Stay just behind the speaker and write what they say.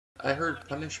I heard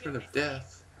punishment of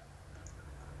death.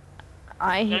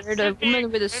 I There heard a should be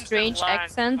woman with a instant strange lag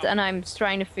accent, from- and I'm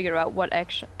trying to figure out what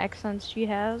accent she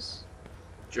has.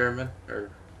 German or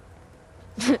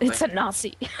It's a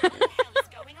Nazi. Oh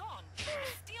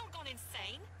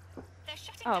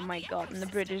Oh my god, and the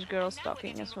British girl's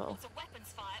talking as well.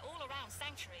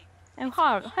 Oh,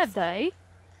 how have they?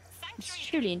 It's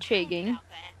truly intriguing.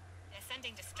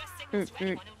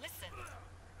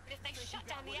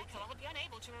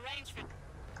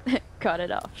 Cut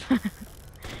it off.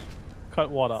 Cut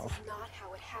what off? Not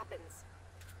how it happens.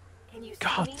 Can you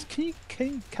God, see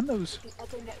me? can those The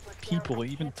other network people now, I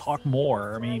even can't talk see you.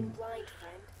 more? I I'm mean, blind, friend.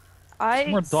 I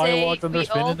more dialogue than there's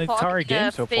been in the entire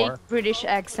game so fake far. British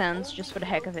accents just for the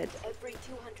heck of it. Every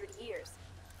 200 years.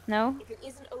 No? If it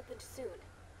isn't opened soon,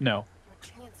 No. your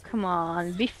chance. Come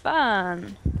on, be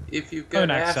fun. if you've Own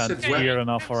got accent acid is weird weapons,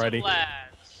 enough already.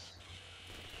 Lads.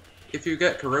 if you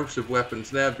got corrosive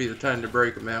weapons, now'd be the time to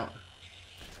break them out.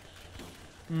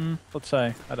 Let's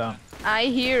say I don't. I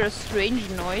hear a strange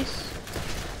noise.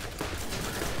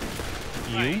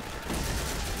 You?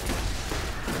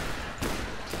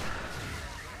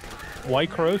 Why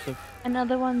corrosive?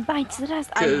 Another one bites the dust.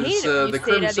 I hate Because it when you the say that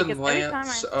Crimson because every time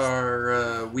Lance I...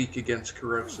 are weak against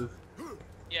corrosive.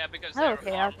 Yeah, because Oh, they're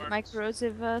okay, I'll get my armored.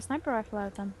 corrosive sniper rifle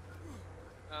out then.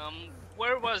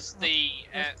 Where was the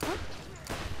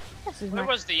This is where my...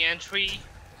 was the entry?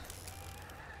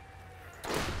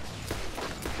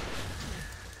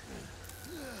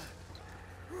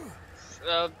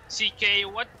 CK,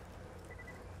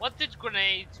 what did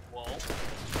grenades? Whoa.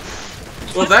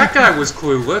 Well, that guy was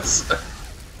clueless.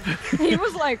 He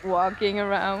was like walking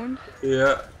around.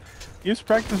 Yeah. He was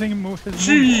practicing his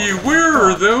Gee, moonwalk. where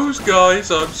are those guys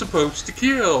I'm supposed to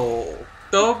kill?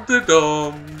 Dum da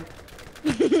dum.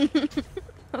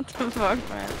 What the fuck,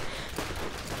 man?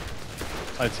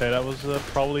 I'd say that was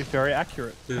probably very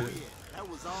accurate. Yeah. That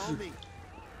was all me.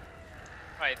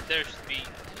 Right, there's the.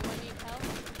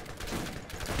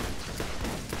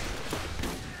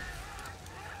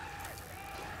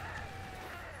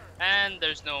 And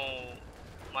there's no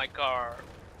my car.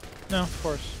 No, of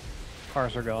course.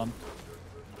 Cars are gone.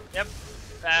 Yep.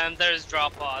 And there's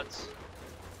drop pods.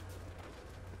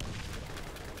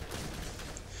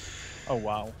 Oh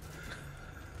wow.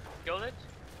 Killed it?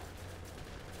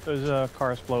 Those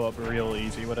cars blow up real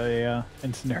easy with a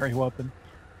incendiary weapon.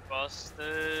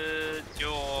 Busted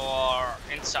your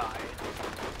inside.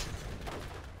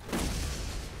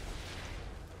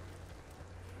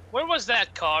 Where was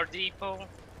that car depot?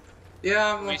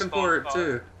 Yeah, I'm looking for it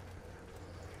too.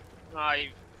 I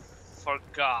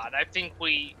forgot. I think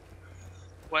we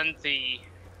went the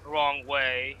wrong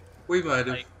way. We might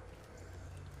have.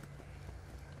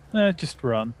 Like, Just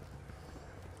run.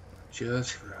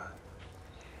 Just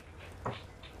run.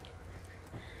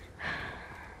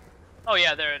 oh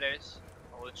yeah, there it is.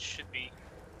 Oh, it should be.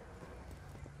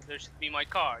 There should be my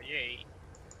car. Yay.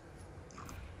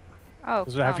 Oh,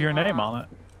 Does it have your name on it?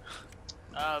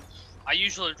 I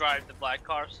usually drive the black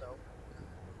car, so.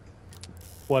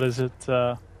 What is it,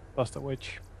 Busted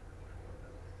Witch?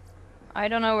 I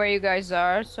don't know where you guys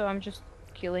are, so I'm just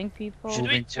killing people. Should we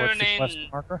Moving towards turn the quest in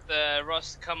marker? the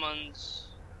Rust Commons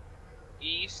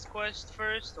East quest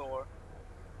first, or?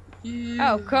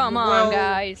 Yeah, Oh, come well, on,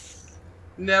 guys.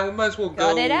 Now we might as well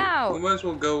Got go. it out. We might as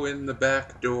well go in the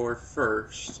back door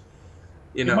first.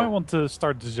 You You might know, want to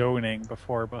start zoning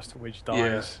before Busted Witch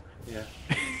dies. yeah.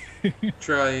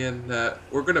 Try and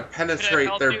we're gonna penetrate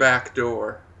help their you? back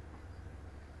door.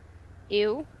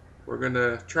 Ew. We're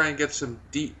gonna try and get some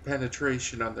deep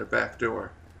penetration on their back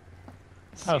door.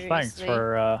 Oh, thanks Seriously?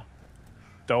 for,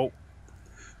 dope.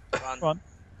 Run. Run.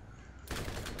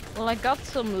 Well, I got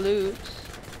some loot.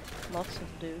 Lots of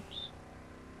loot.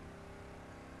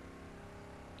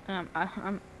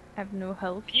 I have no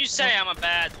health. Can you say I'm a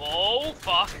bad? Whoa,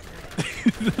 fuck!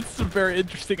 That's a very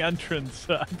interesting entrance.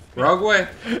 Wrong way.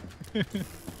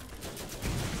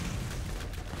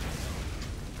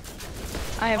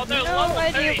 I have Oh, they're no level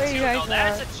idea 32. where you guys Now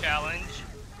that's are. a challenge.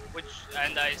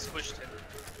 And I squished him.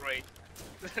 Great.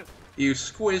 You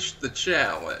squished the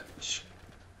challenge.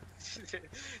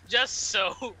 Just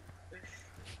so.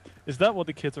 Is that what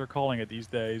the kids are calling it these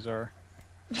days, or?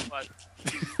 But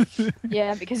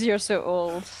Yeah, because you're so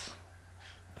old.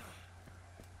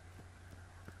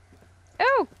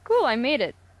 Oh, cool, I made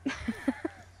it.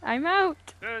 I'm out.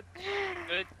 good,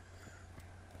 good.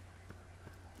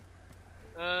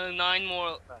 9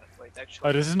 more. Wait, actually.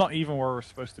 Oh, this is not even where we're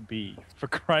supposed to be, for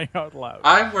crying out loud.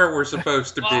 I'm where we're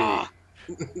supposed to be. Ah.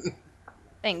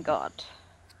 Thank God.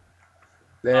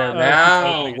 There, Oh,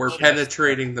 now okay. we're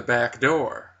penetrating the back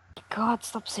door. God,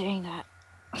 stop saying that.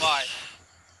 Why?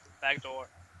 back door.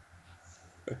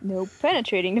 No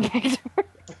penetrating the back door.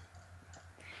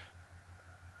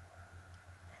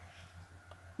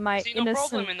 My See, no innocent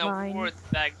problem in the mind.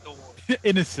 fourth back door.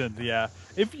 Innocent, yeah.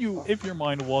 If your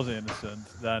mind was innocent,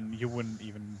 then you wouldn't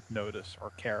even notice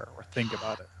or care or think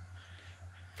about it.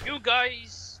 You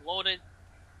guys loaded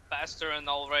faster and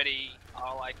already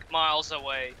are like miles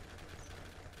away.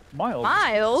 Miles.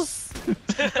 Miles?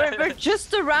 we're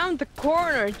just around the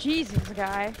corner. Jesus,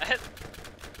 guy.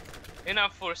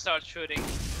 Enough for start shooting.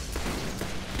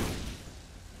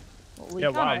 Well, we Yeah,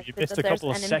 wow, commented you missed that a couple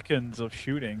of there's seconds of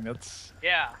shooting. That's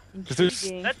Yeah, because there's,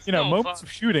 intriguing. that's you know, no moments fun.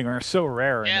 of shooting are so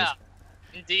rare. In Yeah,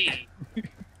 this. indeed.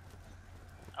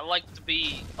 I like to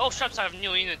be. Oh, shops have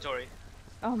new inventory.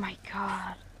 Oh my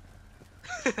god.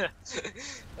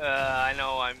 I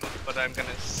know but I'm gonna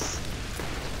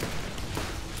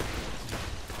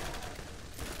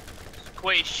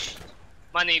squish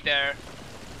money there.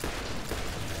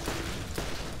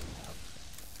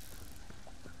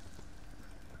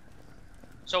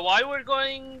 So why we're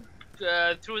going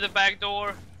through the back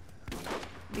door?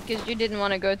 Because you didn't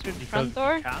want to go through the Because front you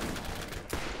door? can.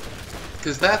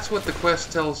 Because that's what the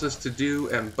quest tells us to do,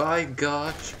 and by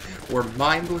gosh, we're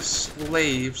mindless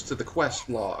slaves to the quest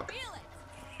log.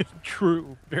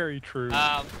 True, very true.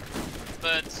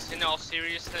 But in all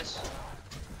seriousness,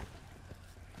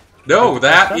 No,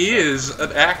 that That's is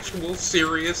an actual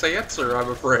serious answer, I'm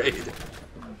afraid.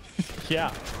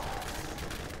 Yeah.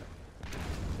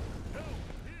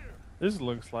 This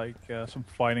looks like some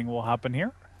fighting will happen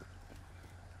here.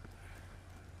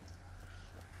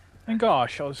 And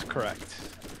gosh, I was correct.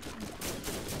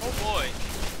 oh boy,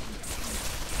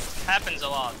 happens a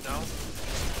lot, no?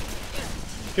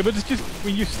 Yeah, but it's just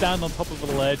when you stand on top of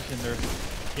a ledge and there's,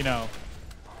 you know,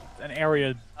 an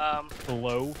area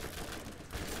below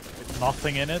with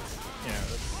nothing in it, you know,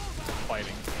 it's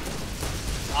fighting.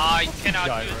 I cannot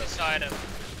Gyro. use this item.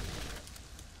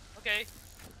 Okay.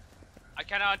 I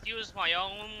cannot use my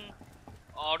own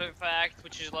artifact,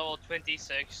 which is level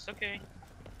 26. Okay.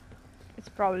 It's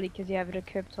probably because you have it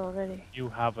equipped already. You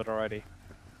have it already.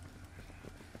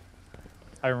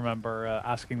 I remember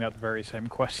asking that very same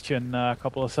question a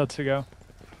couple of sets ago.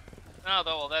 No,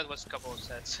 well, that was a couple of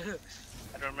sets.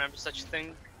 I don't remember such a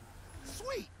thing.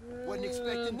 Sweet. Wasn't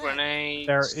expecting that. Grenades.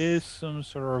 There is some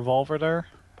sort of revolver there.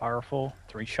 Powerful.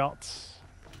 3 shots.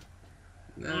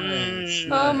 Nice,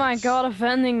 Oh my nice. god, a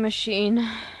vending machine.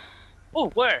 Oh,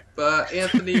 where? But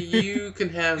Anthony, you can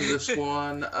have this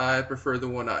one. I prefer the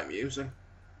one I'm using.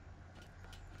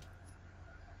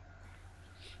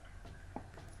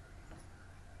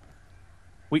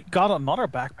 We got another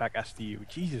backpack SDU.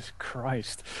 Jesus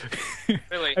Christ.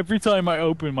 Really? Every time I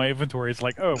open my inventory, it's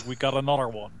like, oh, we got another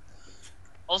one.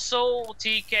 Also,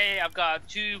 TK, I've got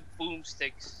 2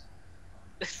 boomsticks.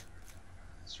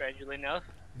 Strangely enough.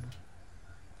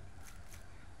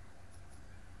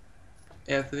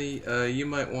 Anthony, you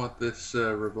might want this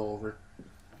revolver.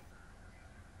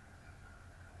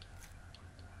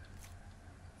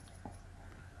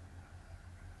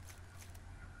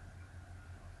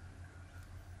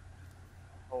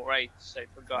 Oh, right, I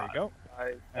forgot. There you go.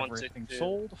 I wanted Everything to.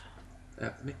 sold.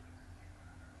 Anthony?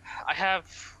 I have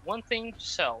one thing to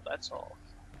sell, that's all.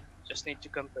 Just need to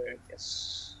compare,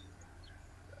 yes.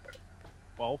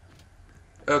 Well,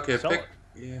 Okay, Sell pick.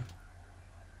 Yeah.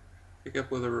 Pick up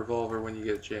with a revolver when you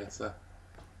get a chance, though.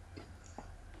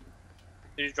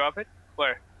 Did you drop it?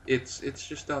 Where? It's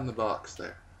just on the box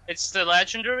there. It's the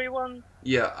legendary one?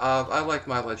 Yeah, I like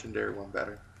my legendary one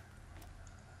better.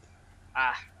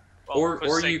 Ah. Well, or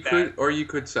forsake you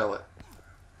could sell it.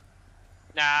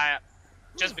 Nah,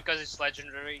 just because it's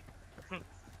legendary.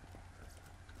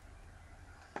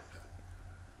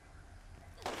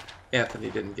 Anthony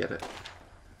didn't get it.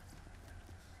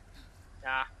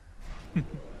 Nah.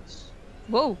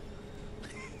 Whoa.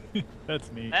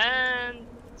 that's me. And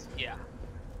yeah,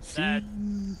 See?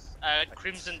 that's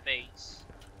Crimson Base.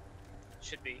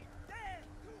 Should be.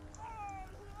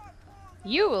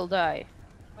 You will die.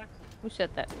 What? Who said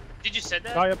that? Did you say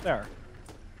that? Guy up there.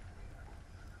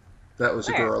 That was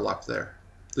a Where? girl up there.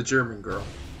 The German girl.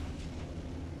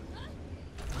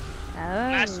 Oh.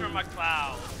 Master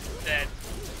McCloud. Dead.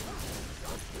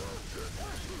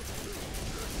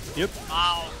 Yep.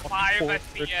 Wow, 5 Four.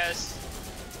 FPS.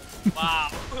 Wow.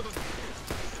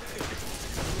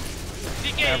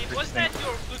 DK, was that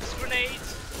your oops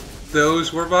grenades?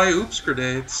 Those were my oops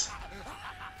grenades.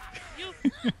 You.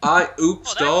 I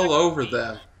oopsed that's all actually over neat.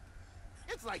 them.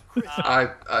 It's like Christmas.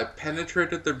 I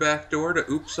penetrated their back door to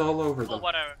oops all over Oh, them.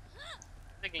 whatever.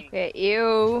 Thinking. Okay,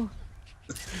 you.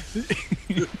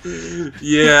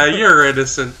 Yeah, you're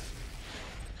innocent.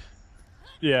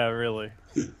 Yeah, really.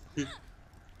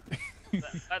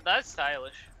 That's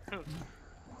stylish.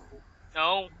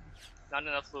 No, not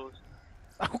enough loot.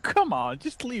 Oh, come on,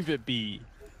 just leave it be.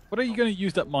 What are you going to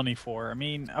use that money for? I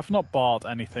mean, I've not bought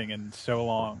anything in so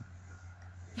long.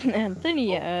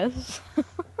 Anthony, yes.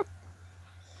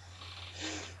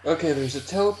 Okay, there's a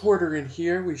teleporter in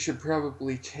here. We should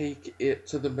probably take it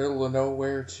to the middle of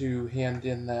nowhere to hand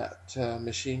in that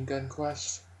machine gun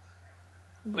quest.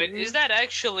 Wait, is that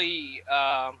actually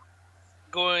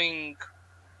going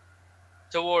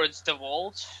towards the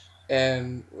vault?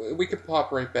 And we could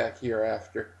pop right back here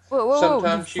after. Whoa,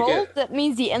 Sometimes the you vault? get... That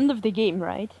means the end of the game,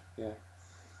 right? Yeah.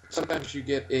 Sometimes you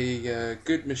get a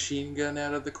good machine gun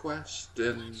out of the quest,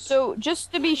 and... So,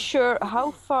 just to be sure,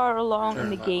 how far along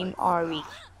in the Turn my game light. are we?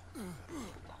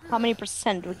 How many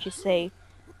percent would you say?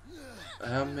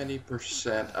 How many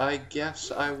percent? I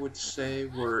guess I would say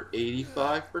we're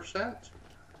 85%.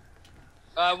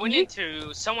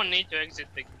 Someone need to exit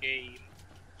the game.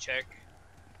 Check.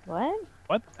 What?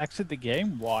 What? Exit the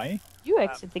game? Why? You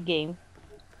exit the game.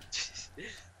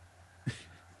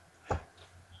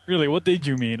 Really, what did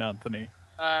you mean, Anthony?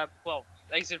 Well,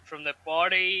 exit from the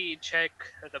party, check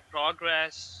the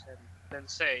progress, and then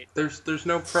say. There's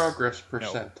no progress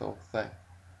percentile thing.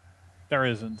 There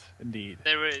isn't, indeed.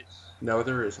 There is. No,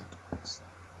 there isn't.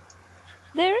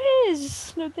 There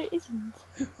is! No, there isn't.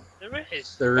 There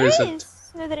is. There isn't.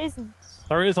 Is. No, there isn't.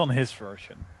 There is on his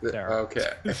version. There.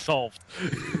 Okay. Solved.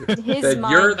 His Then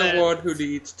you're mind. the one who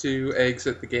needs to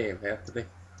exit the game, Anthony.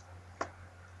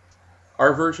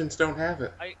 Our versions don't have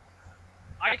it.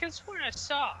 I can swear I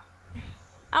saw.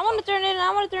 I want to turn it in,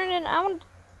 I want to turn it in,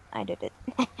 I did it.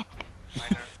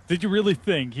 Minor. Did you really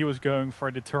think he was going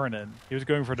for the turn-in? He was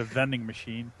going for the vending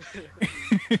machine.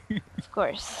 Of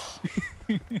course.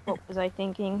 What was I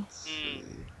thinking?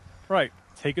 Right,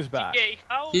 take us back. Okay,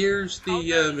 Here's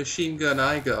the machine gun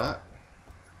I got.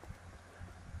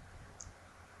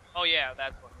 Oh yeah,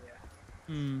 that one.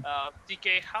 Yeah.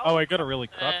 DK, how? Oh, I got a really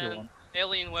crappy one.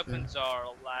 Alien weapons are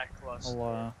lackluster.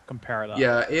 I'll compare that.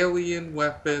 Yeah, alien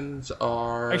weapons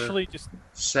are Actually, just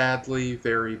sadly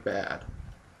very bad.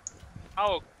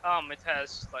 How come it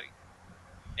has like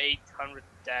 800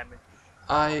 damage?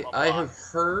 I have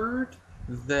heard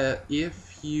that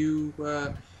if you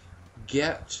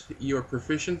get your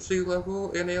proficiency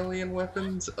level in alien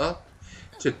weapons up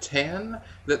to 10,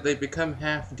 that they become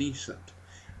half decent.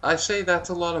 I say that's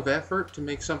a lot of effort to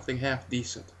make something half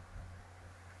decent.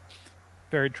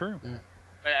 very true.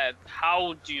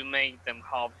 How do you make them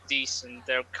half decent?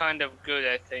 They're kind of good,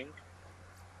 I think.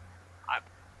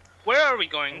 Where are we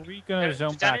going? Are we gonna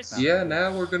zone back Dennis? now? Yeah,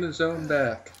 now we're gonna zone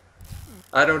back.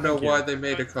 I don't know Thank you. why they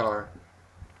made a car.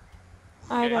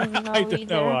 I don't know I don't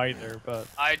either. know either, but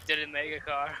I didn't make a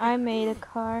car. I made a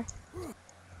car.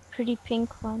 Pretty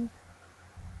pink one.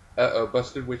 Uh-oh,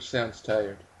 Busted Witch sounds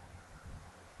tired.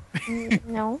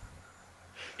 No.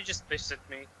 You just pissed at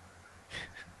me.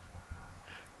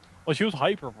 well, she was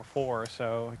hyper before,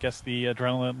 so I guess the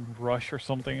adrenaline rush or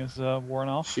something is worn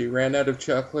off. She ran out of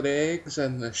chocolate eggs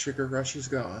and the sugar rush is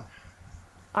gone.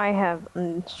 I have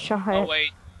Oh shot.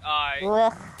 wait,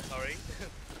 Blech. sorry.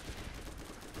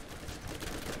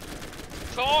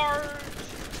 Charge!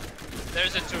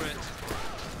 There's a turret.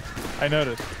 I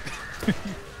noticed.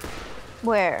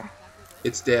 Where?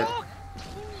 It's dead.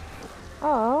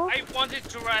 Oh. I wanted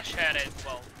to rush at it.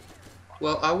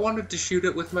 Well, I wanted to shoot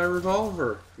it with my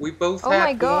revolver. We both Oh had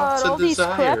my god, wants all and these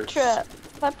desires.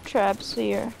 claptraps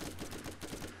here.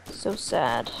 So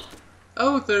sad.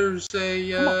 Oh, there's Come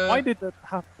on, why a did that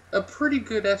happen? a pretty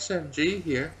good SMG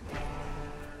here.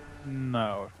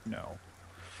 No.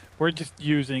 We're just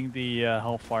using the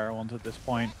Hellfire ones at this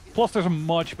point. Plus, there's a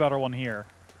much better one here.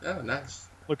 Oh, nice.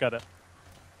 Look at it.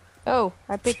 Oh,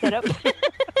 I picked it up.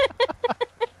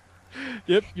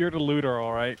 Yep, you're the looter,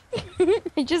 alright.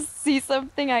 I just see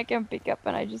something I can pick up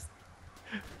and I just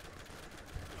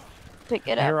pick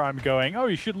it Here up. I'm going, oh,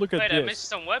 you should look at Wait, this. I missed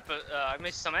some weapon. I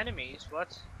missed some enemies.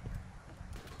 What?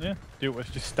 Yeah, dude was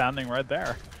just standing right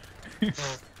there.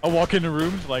 I walk in the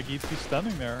rooms like he's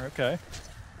standing there, okay.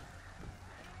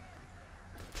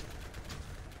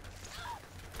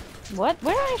 What?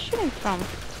 Where are you shooting from?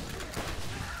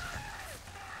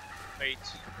 Wait,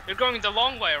 you're going the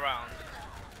long way around.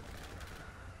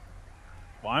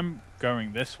 Well, I'm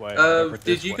going this way. whatever Did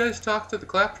this you way. guys talk to the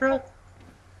claptrap?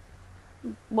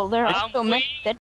 Well, there are so many we- dead